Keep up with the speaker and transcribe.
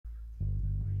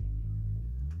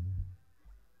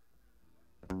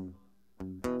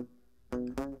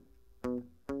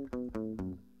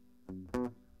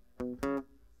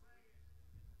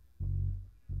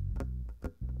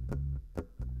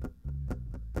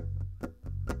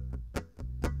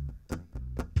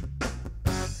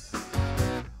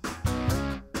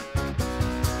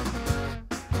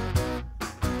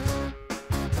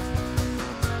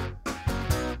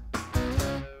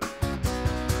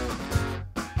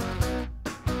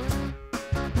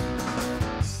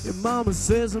Mama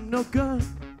says I'm no good,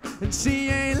 and she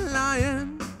ain't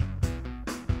lying.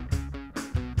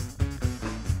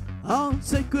 I'll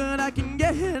take what I can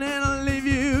get and I'll leave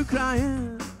you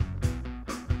crying.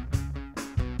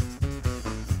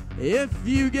 If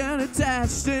you get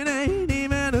attached, it ain't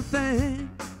even a thing.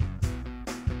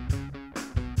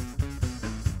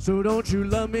 So don't you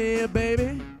love me,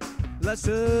 baby? Let's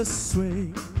just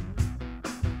swing.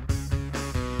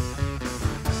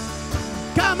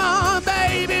 Come on,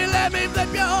 baby, let me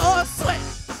flip your switch.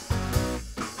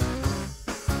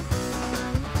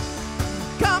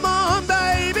 Come on,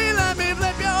 baby, let me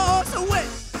flip your switch.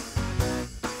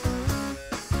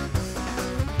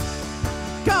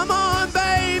 Come on,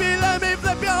 baby, let me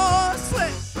flip your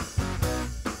switch.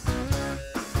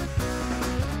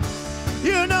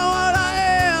 You know what I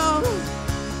am,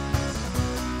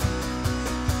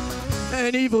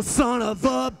 an evil son of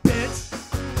a bitch.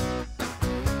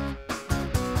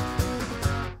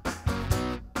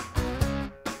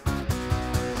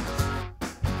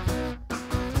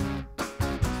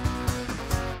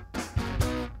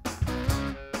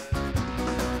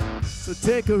 So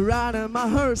take a ride in my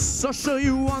hearse, I'll show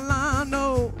you all I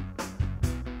know.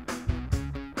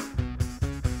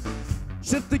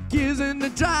 Shift the gears in the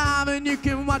drive and you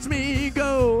can watch me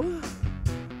go.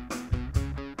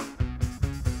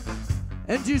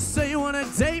 And you say you wanna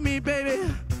date me, baby,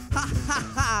 ha ha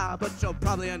ha, but you'll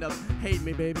probably end up hating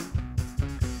me, baby.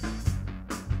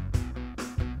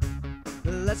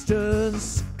 Let's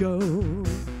just go.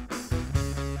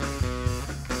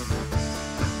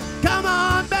 Come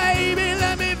on, baby,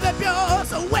 let me flip your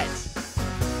switch.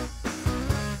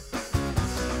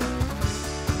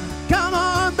 Come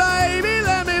on, baby,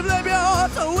 let me flip your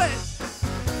switch.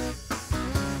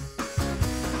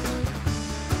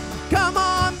 Come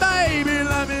on, baby,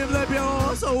 let me flip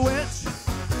your switch.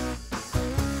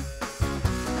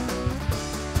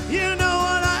 You know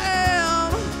what I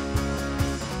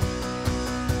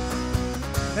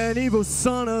am, an evil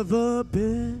son of a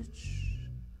bitch.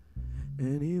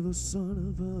 An evil son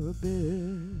of a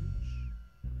bitch.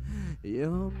 Yeah,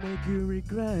 I'll make you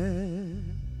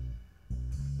regret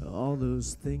all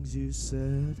those things you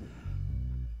said.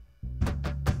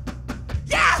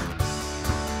 Yeah!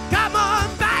 Come on,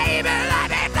 baby, let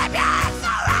me flip your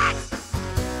switch.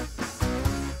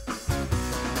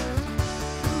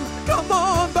 Come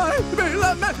on, baby,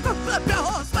 let me flip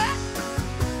your switch.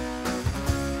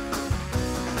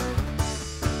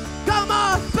 Come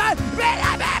on, baby,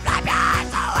 let me flip your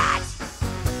switch.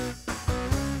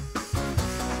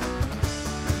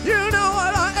 You know